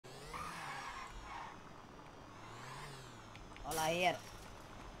Hola here.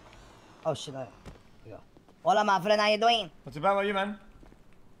 Oh shit. Yeah. Hola my friend, how you doing? What's about you, man?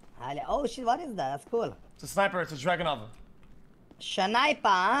 Oh shit, what is that? That's cool. It's a sniper, it's a Dragonov. Sniper,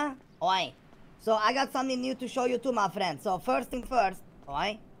 huh? Oi. So I got something new to show you too, my friend. So first thing first,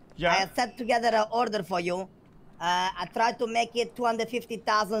 oi. Yeah. I have set together an order for you. I tried to make it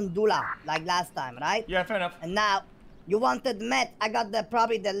 $250,000 like last time, right? Yeah, fair enough. And now you wanted meth. I got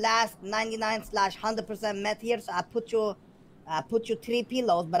probably the last 99/100% meth here. So I put you 3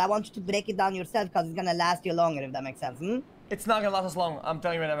 pillows, but I want you to break it down yourself because it's gonna last you longer, if that makes sense. It's not gonna last us long. I'm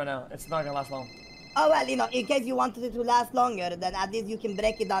telling you right now. It's not gonna last long. Oh well, you know, in case you wanted it to last longer, then at least you can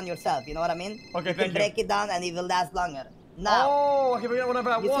break it down yourself. You know what I mean? Okay, thank you. Can break it down and it will last longer. Now. Oh, okay, whatever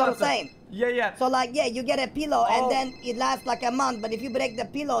I want. You see what I'm saying? Yeah, yeah. So like, yeah, you get a pillow and then it lasts like a month. But if you break the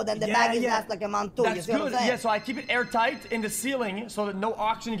pillow, then the bag lasts like a month too. That's you see good. What I'm saying? Yeah, so I keep it airtight in the ceiling so that no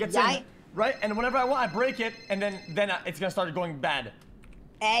oxygen gets in. Right? And whenever I want, I break it, and then it's gonna start going bad.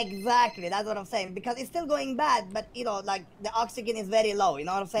 Exactly, that's what I'm saying. Because it's still going bad, but you know, like the oxygen is very low. You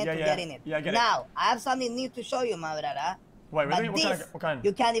know what I'm saying? To get in it. Yeah, I get now, I have something new to show you, my brother. Wait, really? But what kind?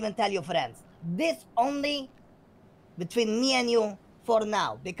 You can't even tell your friends. This only between me and you for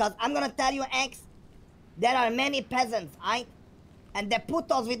now. Because I'm gonna tell you, X, there are many peasants, right? And the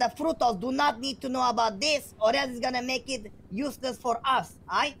putos with the frutos do not need to know about this, or else it's gonna make it useless for us,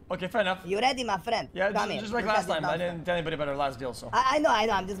 right? Okay, fair enough. You ready, my friend? Yeah, just like last time. I didn't tell anybody about our last deal, so. I know.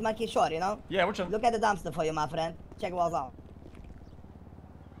 I'm just making sure, you know? Yeah, which one? Look at the dumpster for you, my friend. Check what's on.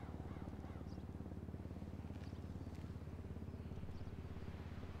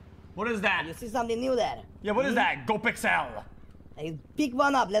 What is that? You see something new there? Yeah, what is that? GoPixel. Hey, pick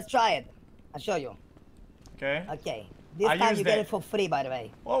one up. Let's try it. I'll show you. Okay. Okay. This time you get it for free, by the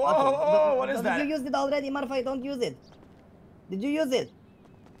way. Whoa, whoa, what is that? Did you use it already, motherfucker? Don't use it. Did you use it?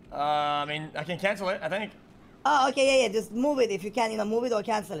 I mean, I can cancel it, I think. Oh, okay, yeah. Just move it if you can, you know, move it or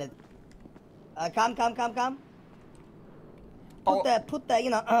cancel it. Come. Put the,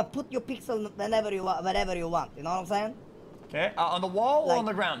 you know, put your pixel wherever you want. You know what I'm saying? Okay. On the wall or on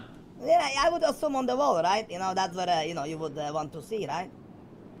the ground? Yeah, I would assume on the wall, right? You know, that's what you know you would want to see, right?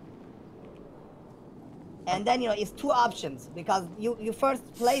 And then, you know, it's 2 options because you first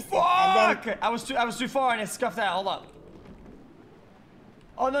place it and then... I was too far and it scuffed out. Hold up.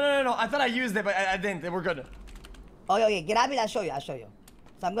 Oh, no. I thought I used it, but I didn't. We're good. Oh, yeah. Grab it. I'll show you.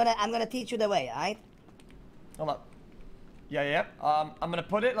 So I'm gonna teach you the way, alright? Hold up. Yeah. I'm gonna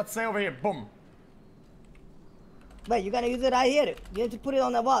put it, let's say over here. Boom. Wait, you're gonna use it right here. You need to put it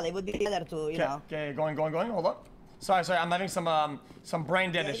on the wall. It would be better to, you know. Okay, going. Hold up. Sorry. I'm having some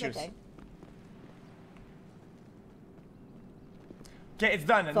brain dead issues. Okay. Okay, it's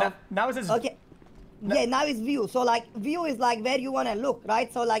done. So, now it says... Okay. Yeah, now it's view. So, like, view is like where you want to look,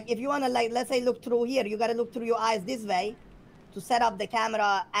 right? So, like, if you want to, like, let's say look through here, you got to look through your eyes this way to set up the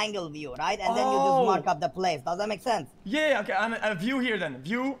camera angle view, right? And then you just mark up the place. Does that make sense? Yeah, okay. I'm a view here then.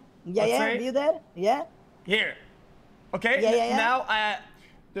 View. Yeah, view there. Yeah. Here. Okay. Yeah. Now,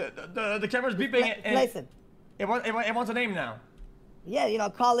 the camera's beeping and place it. It wants a name now. Yeah, you know,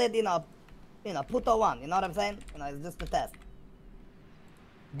 call it, you know, Puto 1. You know what I'm saying? You know, it's just a test.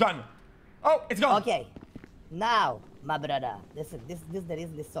 Done. Oh, it's gone. Okay. Now, my brother, listen, this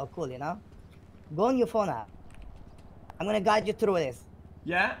is so cool, you know? Go on your phone app. I'm gonna guide you through this.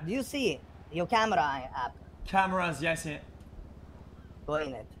 Yeah? Do you see your camera app? Cameras, yes, yeah. Go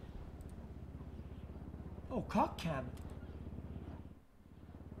in it. Oh, cock cam.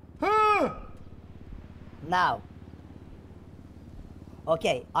 Now.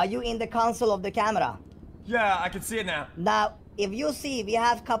 Okay, are you in the console of the camera? Yeah, I can see it now. Now, if you see, we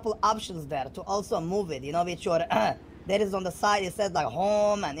have couple options there to also move it, you know, with your, there is on the side, it says like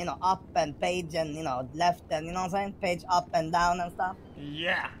home and, you know, up and page and, you know, left and, you know what I'm saying? Page up and down and stuff.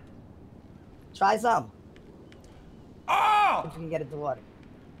 Yeah. Try some. Oh! If you can get it to work.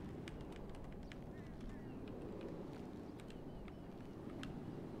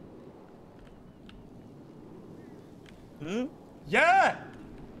 Yeah!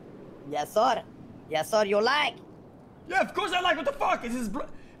 Yes, sir. Yes, sir, you like? Yeah, of course I like. What the fuck? Is this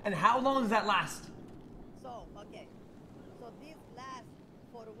and how long does that last? So, okay. So this lasts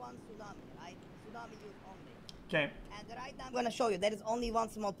for one tsunami, right? Tsunami use only. Okay. And right now I'm gonna show you. There is only one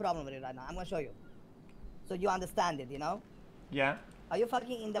small problem with it right now. I'm gonna show you. So you understand it, you know? Yeah. Are you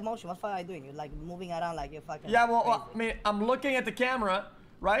fucking in the motion? What the fuck are you doing? You're like moving around like you're fucking Yeah, well, crazy. I mean, I'm looking at the camera,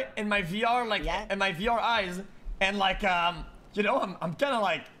 right? In my VR, like, in my VR eyes, and like, you know, I'm kind of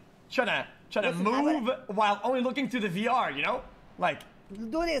like trying to move while only looking through the VR, you know? Like.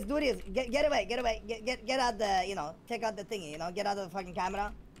 Do this. Get away. Get out the, you know, take out the thingy, you know? Get out of the fucking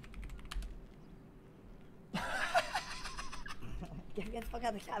camera. Get the fuck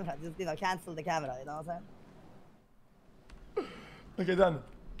out of the camera. Just, you know, cancel the camera, you know what I'm saying? Okay, done.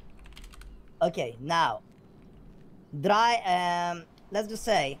 Okay, now. Let's just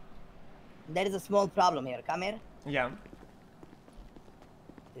say, there is a small problem here. Come here. Yeah.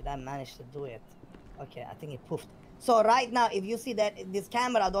 Did I manage to do it? Okay, I think it poofed. So right now, if you see that this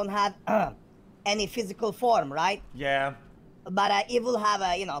camera don't have any physical form, right? Yeah. But it will have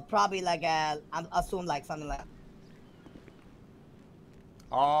a, you know, probably like a, I assume like something like.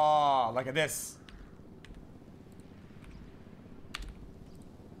 Oh, like this.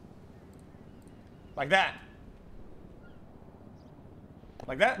 Like that.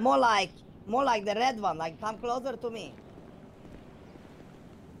 Like that? More like the red one. Like, come closer to me.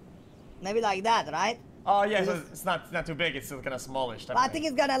 Maybe like that, right? Oh yeah, so it's not too big. It's still kind of smallish. But I think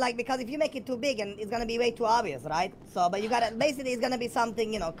it's gonna like, because if you make it too big, and it's gonna be way too obvious, right? So, but you gotta basically it's gonna be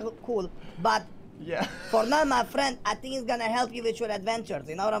something, you know, cool. But yeah. For now, my friend, I think it's gonna help you with your adventures.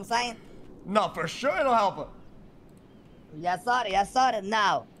 You know what I'm saying? No, for sure it'll help. Yes, sir. Yes, sir.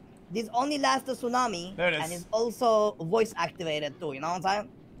 Now, this only lasts the tsunami, there it is. And it's also voice activated too. You know what I'm saying?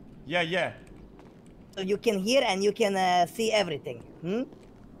 Yeah, yeah. So you can hear and you can see everything. Hmm?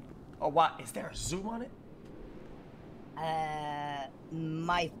 Oh, what? Is there a zoom on it?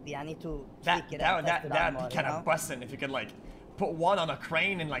 Might be. I need to That'd tweak it. be kind of bussin' if you could like put one on a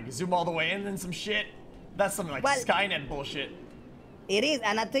crane and like zoom all the way in and some shit. That's something like Skynet bullshit. It is,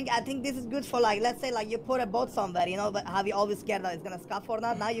 and I think this is good for like, let's say like you put a boat somewhere, you know, but have you always scared that it's gonna scuff or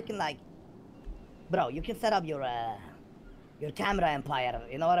not? Now you can like, bro, you can set up your camera empire.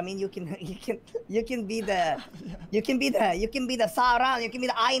 You know what I mean? You can be the you can be the Sauron. You can be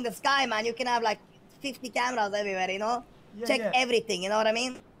the eye in the sky, man. You can have like 50 cameras everywhere. You know, check everything. You know what I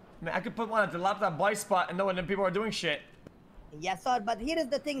mean? Man, I could put one at the laptop buy spot and know when people are doing shit. Yes, sir. But here is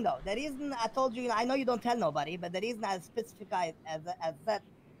the thing, though. The reason I told you, I know you don't tell nobody, but the reason I specify as that,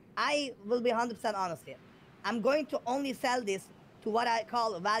 I will be 100% honest here. I'm going to only sell this to what I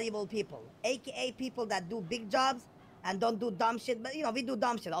call valuable people, aka people that do big jobs and don't do dumb shit. But you know, we do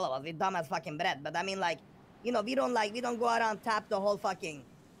dumb shit, all of us. We dumb as fucking bread. But I mean, like, you know, we don't go around tap the whole fucking.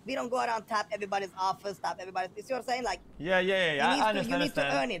 We don't go around tap everybody's office, tap everybody's. You see what I'm saying? Like, yeah. I understand. You need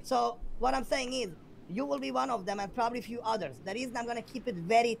to earn it. So what I'm saying is, you will be one of them, and probably a few others. The reason I'm gonna keep it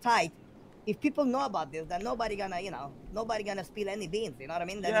very tight, if people know about this, then nobody gonna spill any beans. You know what I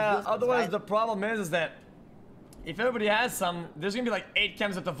mean? Yeah. Otherwise, the problem is that if everybody has some, there's gonna be like 8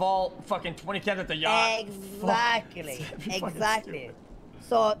 cams at the vault, fucking 20 cams at the yacht. Exactly.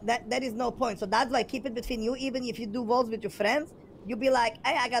 So that is no point. So that's why keep it between you. Even if you do vaults with your friends, you be like,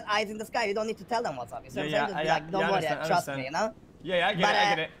 hey, I got eyes in the sky. You don't need to tell them what's up. You see what I'm saying? Just be like, don't worry, trust me. You know? Yeah, I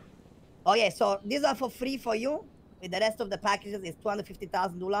get it. Okay, so these are for free for you. With the rest of the packages is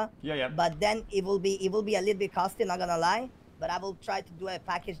 $250,000. Yeah. But then it will be a little bit costly, not gonna lie. But I will try to do a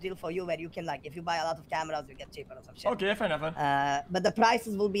package deal for you where you can, like, if you buy a lot of cameras, you get cheaper or some shit. Okay, fair enough. But the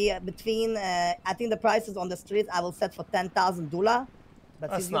prices will be between, I think the prices on the street I will set for $10,000.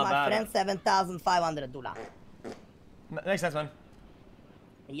 But since you're my friend, $7,500. Makes sense, man.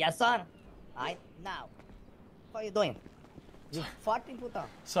 Yes, sir. Alright, now, what are you doing? You farting, puta?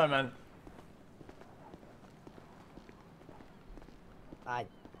 Sorry, man. Alright.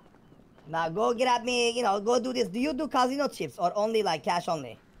 Now go grab me, you know, go do this. Do you do casino chips or only like cash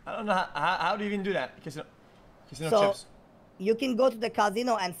only? I don't know how do you even do that? Casino chips. You can go to the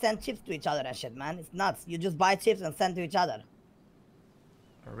casino and send chips to each other and shit, man. It's nuts. You just buy chips and send to each other.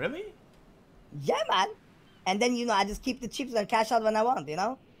 Really? Yeah, man. And then, you know, I just keep the chips and cash out when I want, you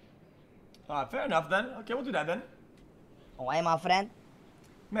know? Fair enough then. Okay, we'll do that then. Why, my friend?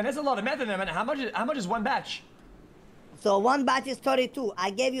 Man, there's a lot of meth in there, man. How much is one batch? So one batch is 32.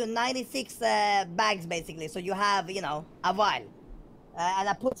 I gave you 96 bags basically, so you have, you know, a while. And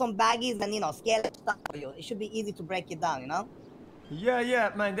I put some baggies and, you know, scale stuff for you. It should be easy to break it down, you know?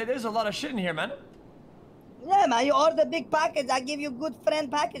 Yeah, man. There's a lot of shit in here, man. Yeah, man. You order big package, I give you good friend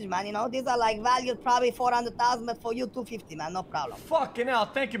package, man. You know, these are like valued probably 400,000, but for you 250, man. No problem. Fucking hell,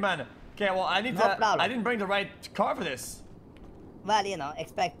 thank you, man. Okay, well, I didn't bring the right car for this. Well, you know,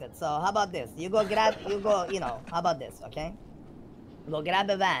 expected. So how about this? You know, how about this, okay? Go grab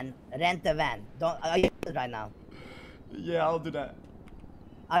a van, rent a van. Are you wanted right now? Yeah, I'll do that.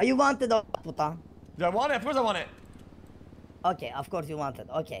 Are you wanted or puta? Do I want it? Of course I want it. Okay, of course you want it.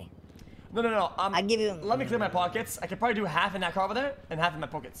 Okay. No. I give you. Let me clear my pockets. I could probably do half in that car over there and half in my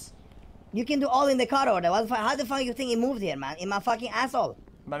pockets. You can do all in the car over there. How the fuck you think he moved here, man? In my fucking asshole.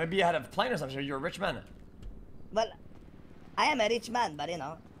 But maybe you had a plane or something. You're a rich man. Well, I am a rich man, but you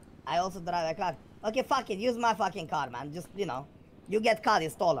know, I also drive a car. Okay, fuck it. Use my fucking car, man. Just, you know, you get caught,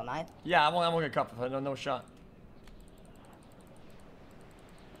 it's stolen, right? Yeah, I won't get caught. No shot.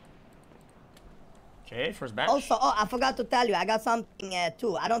 Okay, first batch. Also, oh, I forgot to tell you, I got something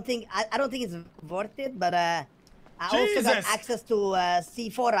too. I don't think it's worth it, but I also got access to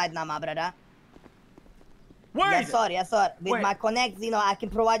C4 right now, my brother. Wait! Yes, sir. With my connects, you know, I can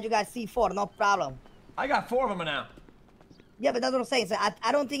provide you guys C4, no problem. I got 4 of them now. Yeah, but that's what I'm saying. So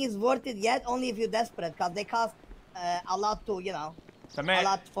I don't think it's worth it yet, only if you're desperate, because they cost a lot to, you know, a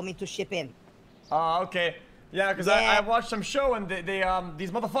lot for me to ship in. Oh, okay. Yeah, because I watched some show and they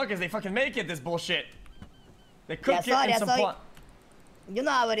these motherfuckers, they fucking make it, this bullshit. They cook it in some pot. You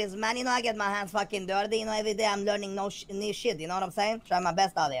know how it is, man. You know I get my hands fucking dirty. You know, every day I'm learning new shit. You know what I'm saying? Try my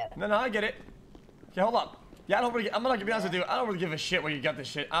best out there. No, I get it. Okay, hold up. Yeah, I don't really, I'm gonna be honest with you. I don't really give a shit where you got this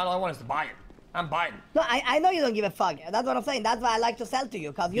shit. All I want is to buy it. I'm buying. No, I know you don't give a fuck. That's what I'm saying. That's why I like to sell to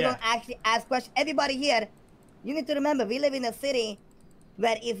you, because you don't actually ask questions. Everybody here, you need to remember, we live in a city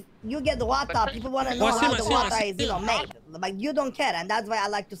where if you get the water, people want to know how the water is, you know, made. Like, you don't care, and that's why I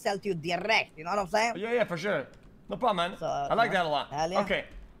like to sell to you direct. You know what I'm saying? Yeah, for sure. No problem, man. So, I like that a lot. Hell yeah. Okay.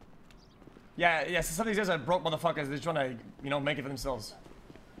 Yeah, so some of these guys are broke motherfuckers. They're trying to, you know, make it for themselves.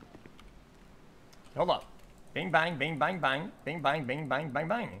 Hold up. Bing, bang, bing, bang, bang. Bing, bang, bing, bang, bang,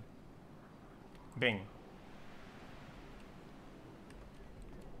 bang. Bing.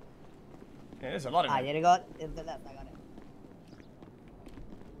 Yeah, there's a lot of them. Here you go. It's the left. I got it.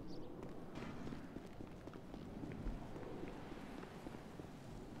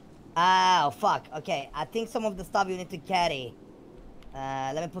 Oh, fuck. Okay, I think some of the stuff you need to carry.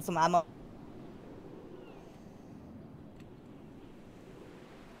 Let me put some ammo.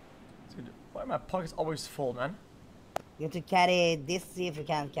 Dude, why are my pockets always full, man? You need to carry this, see if you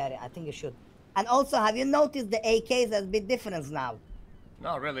can carry. I think you should. And also, have you noticed the AKs? There's a bit difference now.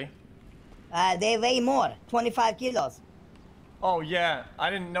 Not really. They weigh more, 25 kilos. Oh, yeah, I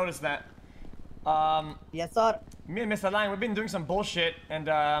didn't notice that. Yes, sir. Me and Mr. Lang, we've been doing some bullshit, and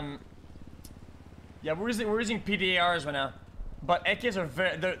yeah, we're using PDARs right now, but AKs are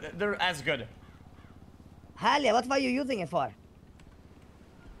they're as good. Hell yeah, what were you using it for?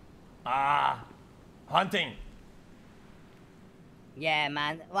 Hunting. Yeah,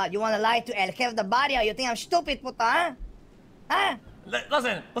 man. What, you wanna lie to El Jefe the Barrio? You think I'm stupid, puta, huh? Huh?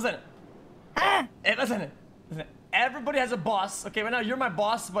 Listen. Huh? Hey, listen. Everybody has a boss. Okay, right now you're my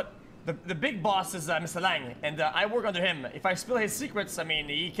boss, but the big boss is Mr. Lang, and I work under him. If I spill his secrets, I mean,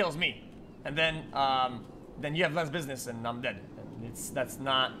 he kills me, and then you have less business, and I'm dead. And it's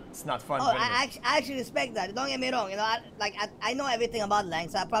not fun. Oh, I actually respect that. Don't get me wrong. You know, I know everything about Lang,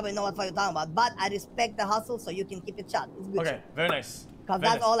 so I probably know what you're talking about. But I respect the hustle, so you can keep it shut. It's good. Okay, very nice. Because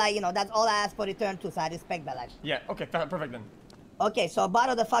that's all that's all I ask for return too. So I respect that actually. Yeah. Okay. Perfect then. Okay, so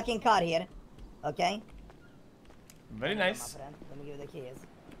borrow the fucking car here. Okay. Very nice. My friend. Let me give you the keys.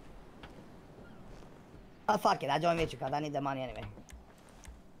 Oh, fuck it. I join with you because I need the money anyway.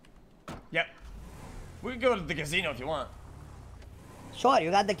 Yep. We can go to the casino if you want. Sure,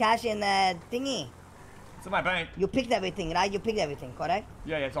 you got the cash in thingy. It's in my bank. You picked everything, right? You picked everything, correct?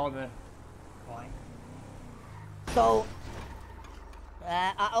 Yeah, it's all in there. Fine. So,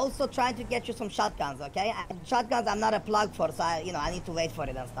 I also tried to get you some shotguns, okay? Shotguns I'm not a plug for, so I need to wait for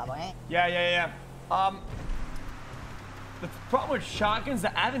it and stuff, okay? Yeah. The problem with shotguns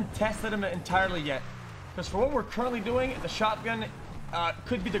that I haven't tested them entirely yet. Because for what we're currently doing, the shotgun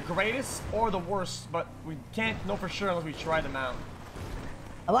could be the greatest or the worst, but we can't know for sure unless we try them out.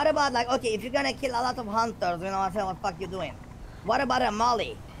 What about, like, okay, if you're gonna kill a lot of hunters, you know what the fuck you doing? What about a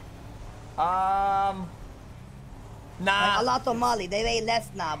molly? Nah. Like a lot of molly, they weigh less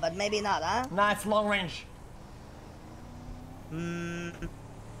now, but maybe not, huh? Nah, it's long range.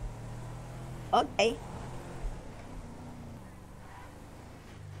 Okay.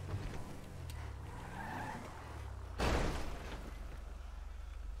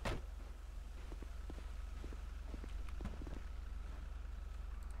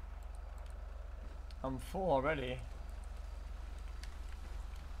 I'm full already.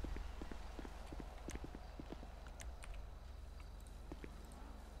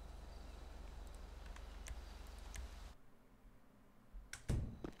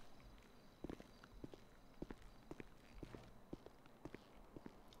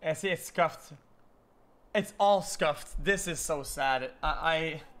 I see it's scuffed. It's all scuffed. This is so sad.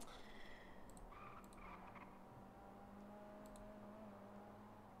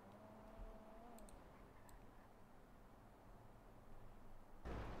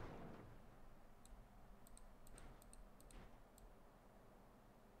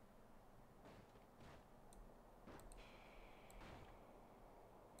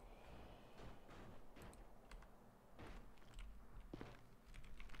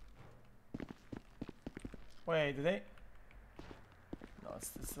 Wait, did they? No,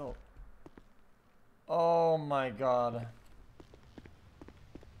 it's still. Oh my god.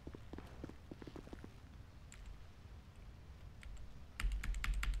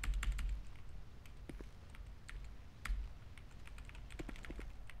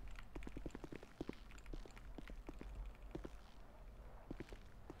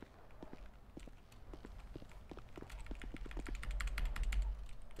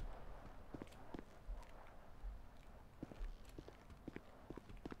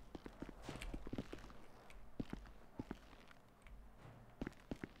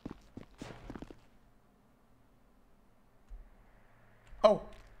 Oh,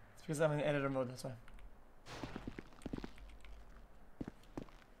 it's because I'm in editor mode, that's why.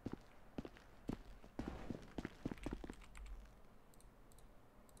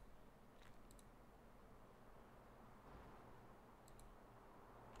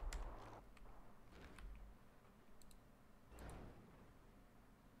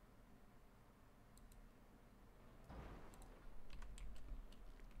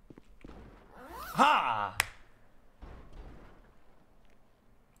 Ha!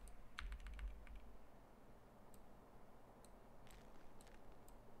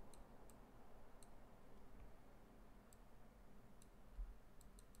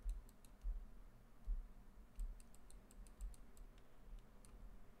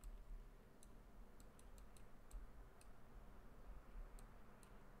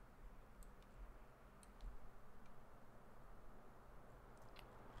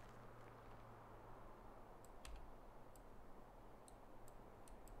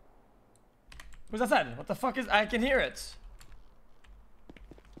 Who's that said? What the fuck is... I can hear it.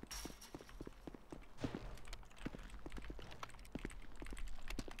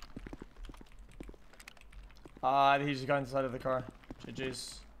 He just got inside of the car.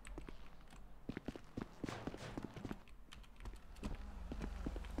 GG's.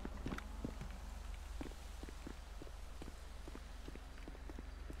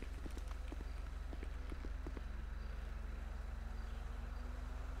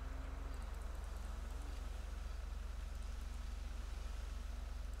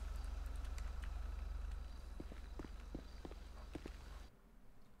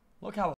 Look how